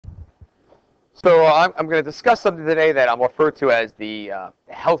So I'm going to discuss something today that I'll refer to as the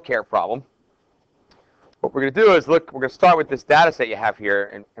healthcare problem. What we're going to do is we're going to start with this data set you have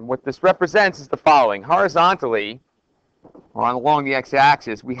here, and what this represents is the following. Horizontally, along the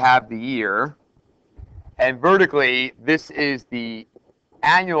x-axis, we have the year, and vertically, this is the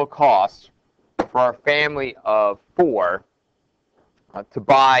annual cost for our family of 4 to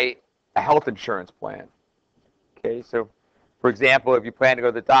buy a health insurance plan. Okay, so for example, if you plan to go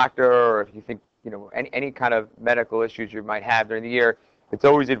to the doctor, or if you think any kind of medical issues you might have during the year, it's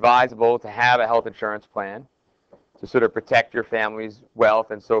always advisable to have a health insurance plan to sort of protect your family's wealth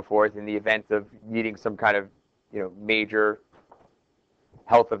and so forth in the event of needing some kind of major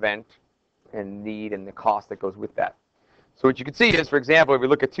health event and need and the cost that goes with that. So what you can see is, for example, if we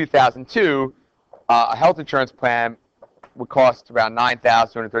look at 2002, a health insurance plan would cost around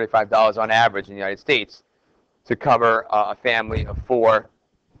 $9,235 on average in the United States to cover a family of 4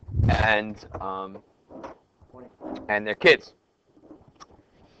 and their kids.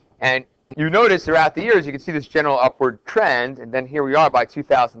 And you notice throughout the years, you can see this general upward trend, and then here we are by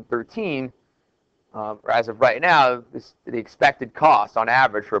 2013. As of right now, the expected cost on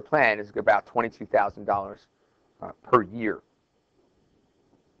average for a plan is about $22,000 per year.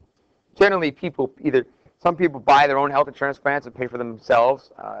 Generally, some people buy their own health insurance plans and pay for them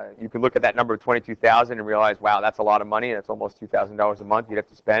themselves. You can look at that number of $22,000 and realize, wow, that's a lot of money. That's almost $2,000 a month you'd have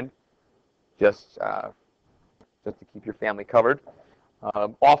to spend just to keep your family covered.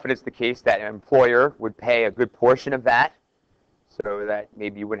 Often it's the case that an employer would pay a good portion of that, so that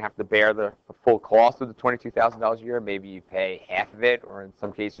maybe you wouldn't have to bear the full cost of the $22,000 a year. Maybe you pay half of it, or in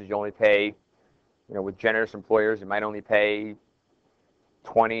some cases you only pay, with generous employers, you might only pay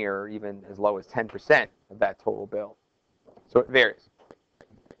 20 or even as low as 10% of that total bill. So it varies.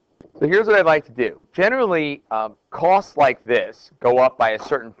 So here's what I'd like to do. Generally, costs like this go up by a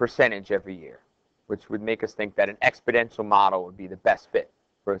certain percentage every year, which would make us think that an exponential model would be the best fit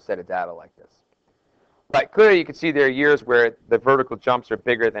for a set of data like this. But clearly you can see there are years where the vertical jumps are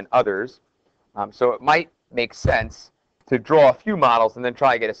bigger than others. So it might make sense to draw a few models and then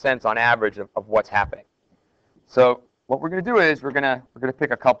try to get a sense on average of what's happening. So what we're going to do is we're going to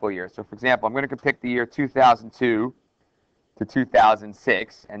pick a couple of years. So for example, I'm going to pick the year 2002 to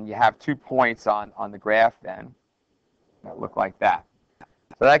 2006, and you have 2 points on the graph then that look like that.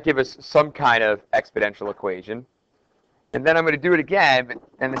 So that gives us some kind of exponential equation. And then I'm going to do it again,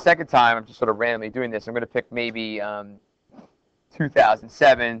 and the second time I'm just sort of randomly doing this. I'm going to pick maybe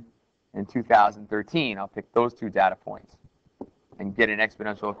 2007 and 2013. I'll pick those 2 data points and get an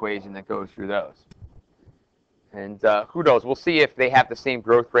exponential equation that goes through those. And who knows? We'll see if they have the same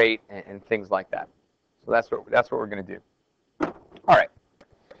growth rate and things like that. So that's what we're going to do. All right.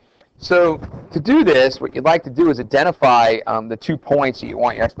 So to do this, what you'd like to do is identify the 2 points that you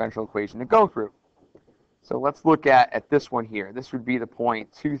want your exponential equation to go through. So let's look at this one here. This would be the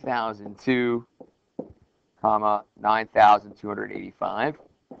point 2002, 9,285.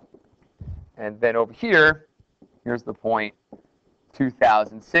 And then over here, here's the point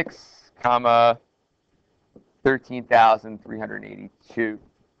 2006, 13,382.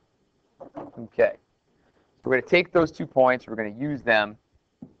 Okay. So we're going to take those 2 points. We're going to use them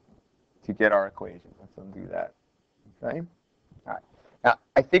to get our equation. Let's undo that. Okay. All right. Now,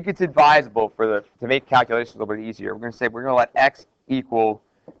 I think it's advisable to make calculations a little bit easier. We're going to say we're going to let x equal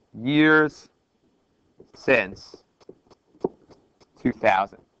years since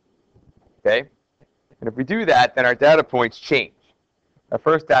 2000. Okay? And if we do that, then our data points change. Our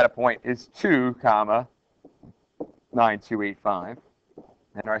first data point is 2, 9285.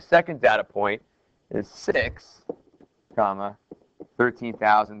 And our second data point is 6,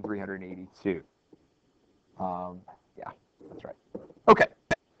 13,382. Yeah, that's right. Okay.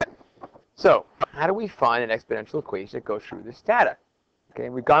 So how do we find an exponential equation that goes through this data? Okay,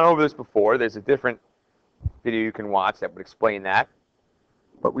 we've gone over this before. There's a different video you can watch that would explain that.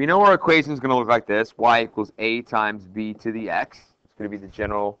 But we know our equation is going to look like this. Y equals a times b to the x. It's going to be the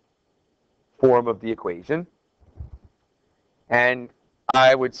general form of the equation. And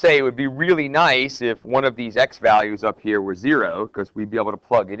I would say it would be really nice if one of these x values up here were 0, because we'd be able to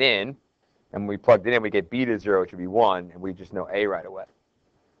plug it in. And when we plugged it in, we get b to 0, which would be 1, and we just know a right away.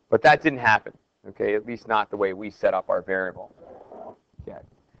 But that didn't happen, okay? At least not the way we set up our variable. Okay.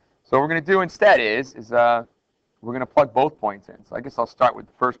 So what we're going to do instead is we're going to plug both points in. So I guess I'll start with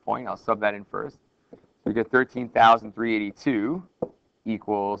the first point. I'll sub that in first. So we get 13,382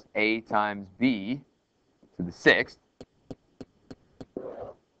 equals a times b to the 6th.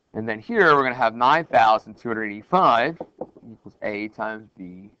 And then here we're going to have 9,285 equals a times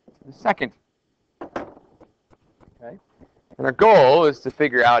b to the 2nd. Okay? And our goal is to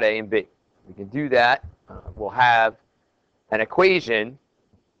figure out a and b. We can do that. We'll have an equation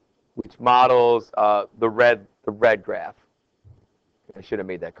which models the red graph. I should have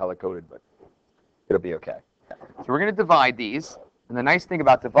made that color-coded, but it'll be okay. So we're going to divide these. And the nice thing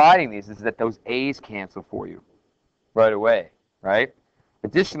about dividing these is that those a's cancel for you right away, right?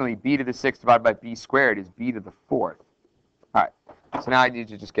 Additionally, b to the 6th divided by b squared is b to the 4th. All right. So now I need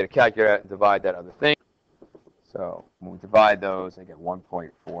to just get a calculator and divide that other thing. So when we divide those, I get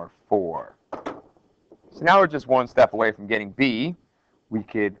 1.44. So now we're just one step away from getting b. We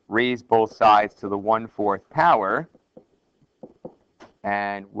could raise both sides to the 1/4 power,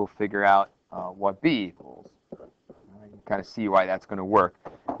 and we'll figure out what b equals. You can kind of see why that's going to work.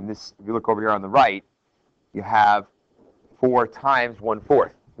 And this, if you look over here on the right, you have 4 times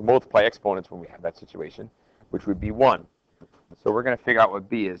 1/4. We multiply exponents when we have that situation, which would be 1. So we're going to figure out what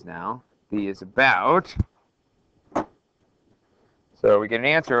b is now. B is about, so we get an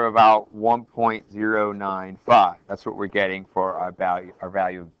answer of about 1.095. That's what we're getting for our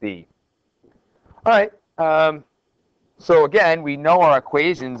value of b. All right. So again, we know our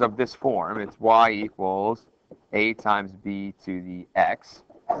equations of this form. It's y equals a times b to the x.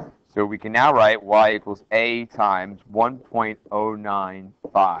 So we can now write y equals a times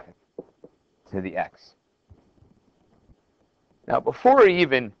 1.095 to the x. Now, before we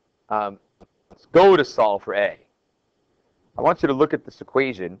even go to solve for a, I want you to look at this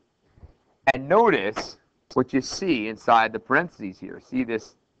equation and notice what you see inside the parentheses here. See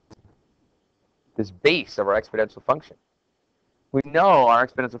this base of our exponential function. We know our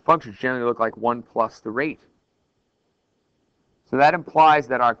exponential functions generally look like 1 plus the rate. So that implies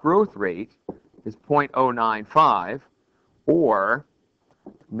that our growth rate is 0.095 or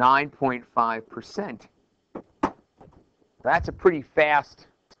 9.5%. That's a pretty fast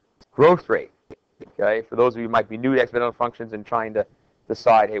growth rate. Okay, for those of you who might be new to exponential functions and trying to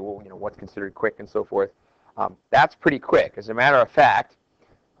decide, hey, well, what's considered quick and so forth, that's pretty quick. As a matter of fact,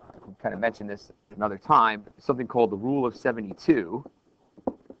 we kind of mentioned this another time, something called the rule of 72.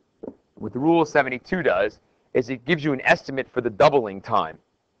 What the rule of 72 does is it gives you an estimate for the doubling time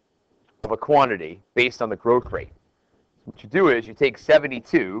of a quantity based on the growth rate. So what you do is you take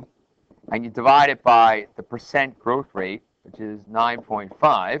 72 and you divide it by the percent growth rate, which is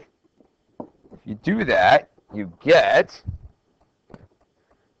 9.5. If you do that, you get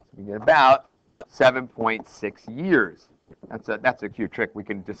about 7.6 years. That's a cute trick. We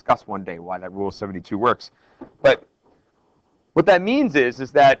can discuss one day why that rule of 72 works. But what that means is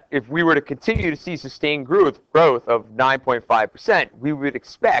that if we were to continue to see sustained growth of 9.5%, we would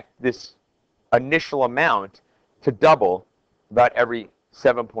expect this initial amount to double about every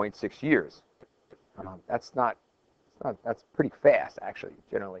 7.6 years. That's pretty fast, actually,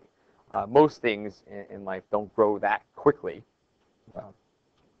 generally. Most things in life don't grow that quickly. All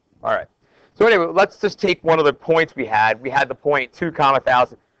right. So anyway, let's just take one of the points we had. We had the point 2,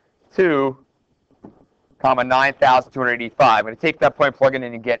 9,285. I'm going to take that point, plug it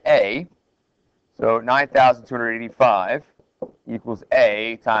in, and get a. So 9,285 equals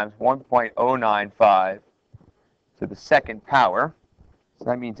a times 1.095 to the 2nd power. So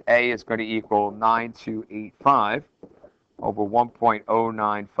that means a is going to equal 9285 over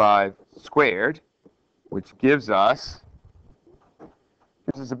 1.095 squared, which gives us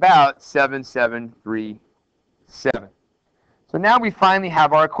about 7737. So now we finally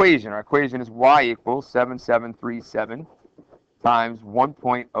have our equation. Our equation is y equals 7737 times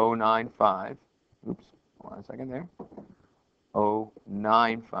 1.095. Oops, hold on a second there.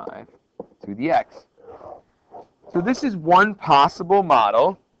 095 to the x. So this is one possible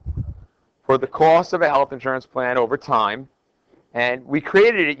model for the cost of a health insurance plan over time. And we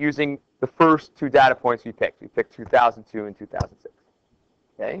created it using the first 2 data points we picked. We picked 2002 and 2006.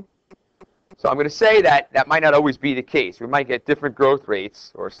 Okay? So I'm going to say that that might not always be the case. We might get different growth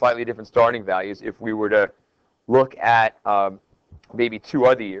rates or slightly different starting values if we were to look at maybe 2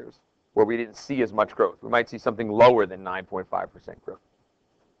 other years where we didn't see as much growth. We might see something lower than 9.5% growth.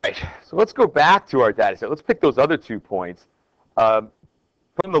 Right. So let's go back to our data set. Let's pick those other 2 points.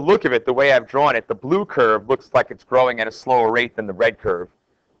 From the look of it, the way I've drawn it, the blue curve looks like it's growing at a slower rate than the red curve.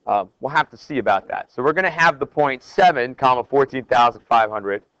 We'll have to see about that. So we're going to have the point 7,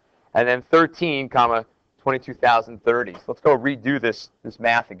 14,500, and then 13, 22,030. So let's go redo this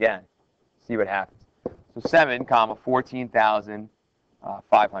math again, see what happens. So 7,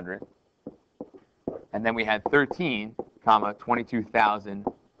 14,500, and then we had 13,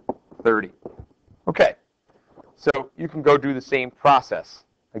 22,030. Okay, so you can go do the same process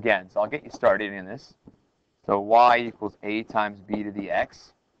again. So I'll get you started in this. So y equals a times b to the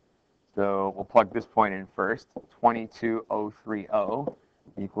x. So we'll plug this point in first, 22,030.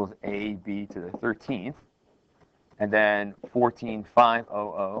 equals AB to the 13th. And then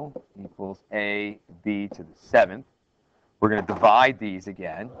 14,500 equals AB to the 7th. We're going to divide these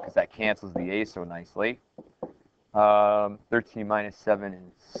again, because that cancels the A so nicely. 13 minus 7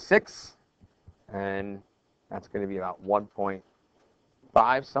 is 6. And that's going to be about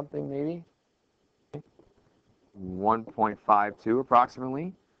 1.5 something, maybe. 1.52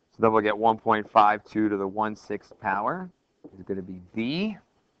 approximately. So then we'll get 1.52 to the 1/6 power is going to be B,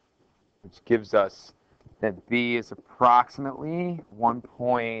 which gives us that B is approximately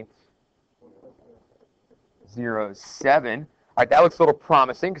 1.07. All right, that looks a little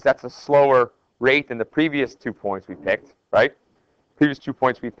promising because that's a slower rate than the previous 2 points we picked, right? Previous 2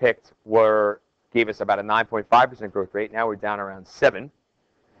 points we picked gave us about a 9.5% growth rate. Now we're down around 7.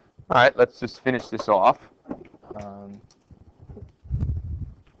 All right, let's just finish this off.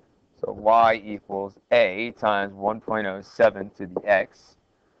 So y equals a times 1.07 to the x.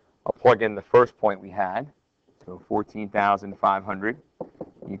 I'll plug in the first point we had. So 14,500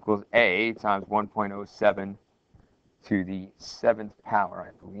 equals a times 1.07 to the 7th power,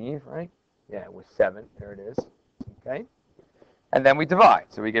 I believe, right? Yeah, it was 7. There it is. Okay. And then we divide.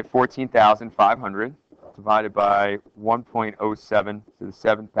 So we get 14,500 divided by 1.07 to the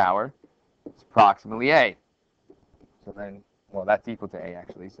 7th power. It's approximately a. So then, well, that's equal to a,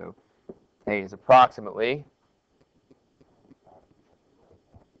 actually. So a is approximately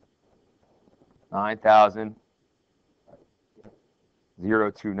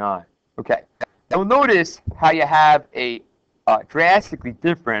 9,029. Okay. Now notice how you have a drastically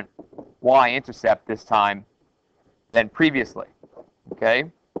different y-intercept this time than previously.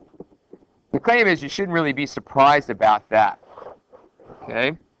 Okay. The claim is you shouldn't really be surprised about that. Okay.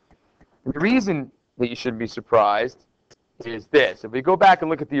 And the reason that you shouldn't be surprised is this. If we go back and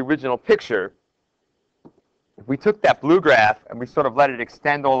look at the original picture, if we took that blue graph and we sort of let it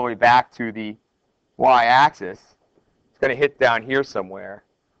extend all the way back to the y-axis, it's going to hit down here somewhere,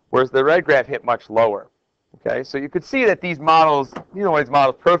 whereas the red graph hit much lower. Okay, so you could see that these models, these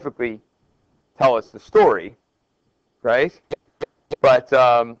models perfectly tell us the story, right? But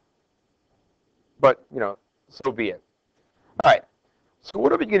so be it. All right. So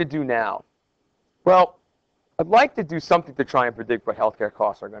what are we going to do now? Well, I'd like to do something to try and predict what healthcare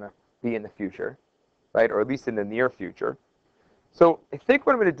costs are going to be in the future, right? Or at least in the near future. So I think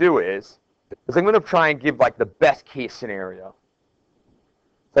what I'm going to do is I'm going to try and give like the best case scenario.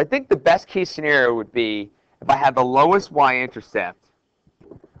 So I think the best case scenario would be if I had the lowest y-intercept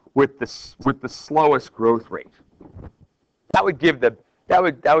with the slowest growth rate. That would give that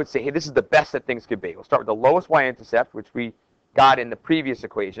would say, hey, this is the best that things could be. We'll start with the lowest y-intercept, which we got in the previous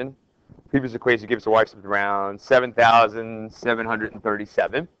equation. Previous equation gives the y-intercept around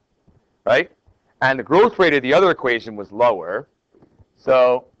 7,737, right? And the growth rate of the other equation was lower.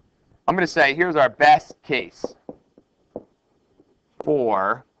 So I'm going to say here's our best case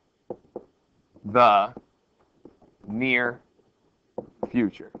for the near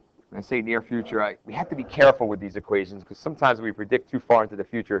future. When I say near future, we have to be careful with these equations because sometimes we predict too far into the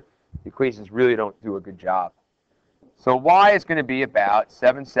future, the equations really don't do a good job. So y is going to be about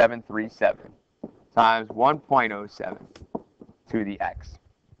 7,737 times 1.07 to the x.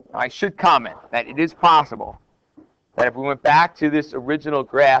 Now, I should comment that it is possible that if we went back to this original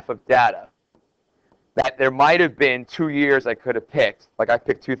graph of data, that there might have been 2 years I could have picked, like I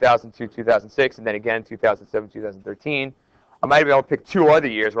picked 2002, 2006, and then again 2007, 2013. I might have been able to pick 2 other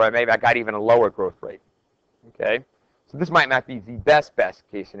years where I got even a lower growth rate. Okay, so this might not be the best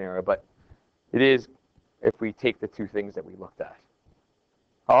case scenario, but it is if we take the 2 things that we looked at.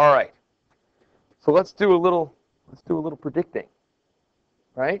 All right, so let's do a little predicting,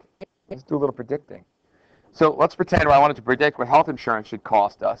 right? Let's do a little predicting. So let's pretend I wanted to predict what health insurance should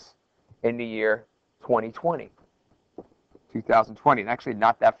cost us in the year 2020, and actually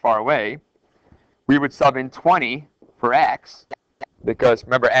not that far away. We would sub in 20 for x, because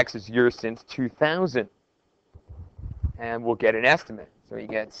remember x is years since 2000, and we'll get an estimate. So you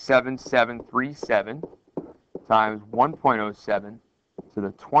get 7,737 times 1.07 to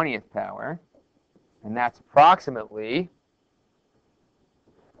the 20th power, and that's approximately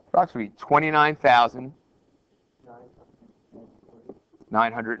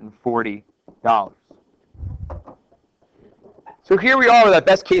 $29,940. So here we are with our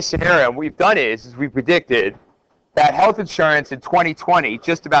best case scenario. What we've done is we predicted that health insurance in 2020,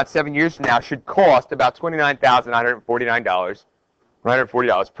 just about 7 years from now, should cost about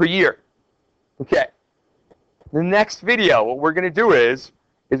 $29,940 per year. Okay. The next video, what we're going to do is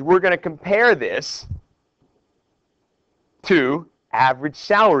we're going to compare this to average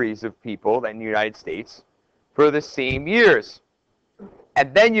salaries of people in the United States for the same years.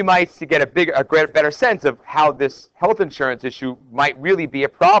 And then you might get a better sense of how this health insurance issue might really be a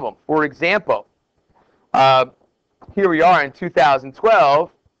problem. For example, here we are in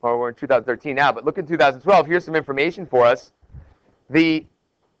 2012, or we're in 2013 now, but look in 2012. Here's some information for us. The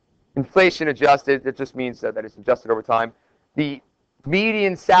inflation adjusted, it just means that it's adjusted over time. The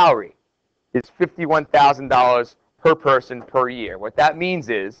median salary is $51,000 per person per year. What that means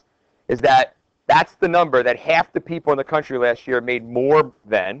is that that's the number that half the people in the country last year made more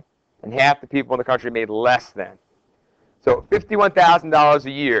than, and half the people in the country made less than. So $51,000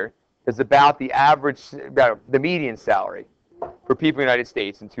 a year is about the average, about the median salary for people in the United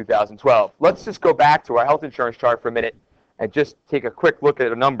States in 2012. Let's just go back to our health insurance chart for a minute and just take a quick look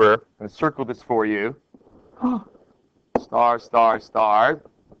at a number. I'm going to circle this for you. Star, star, star.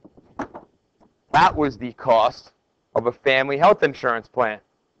 That was the cost of a family health insurance plan.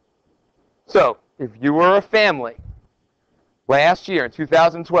 So, if you were a family last year in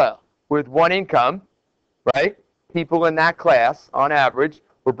 2012 with one income, right, people in that class, on average,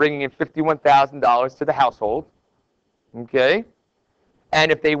 were bringing in $51,000 to the household, okay?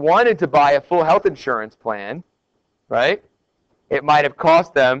 And if they wanted to buy a full health insurance plan, right, it might have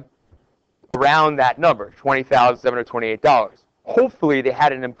cost them around that number, $20,728. Hopefully, they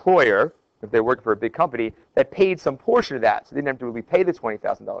had an employer, if they worked for a big company, that paid some portion of that, so they didn't have to really pay the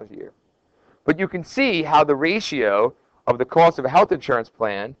 $20,000 a year. But you can see how the ratio of the cost of a health insurance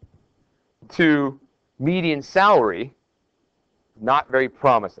plan to median salary, not very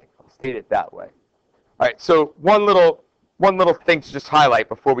promising. I'll state it that way. All right, so one little thing to just highlight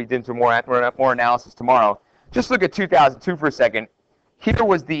before we get into more analysis tomorrow. Just look at 2002 for a second. Here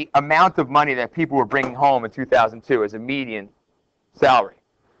was the amount of money that people were bringing home in 2002 as a median salary,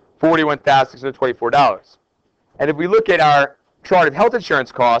 $41,624. And if we look at our chart of health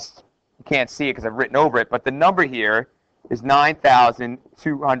insurance costs, you can't see it because I've written over it, but the number here is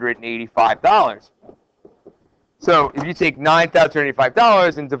 $9,285. So if you take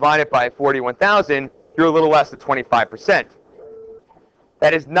 $9,285 and divide it by 41,000, you're a little less than 25%.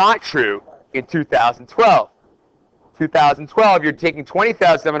 That is not true in 2012. 2012, you're taking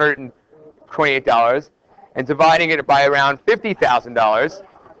 $20,728 and dividing it by around $50,000,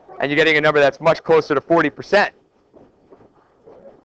 and you're getting a number that's much closer to 40%.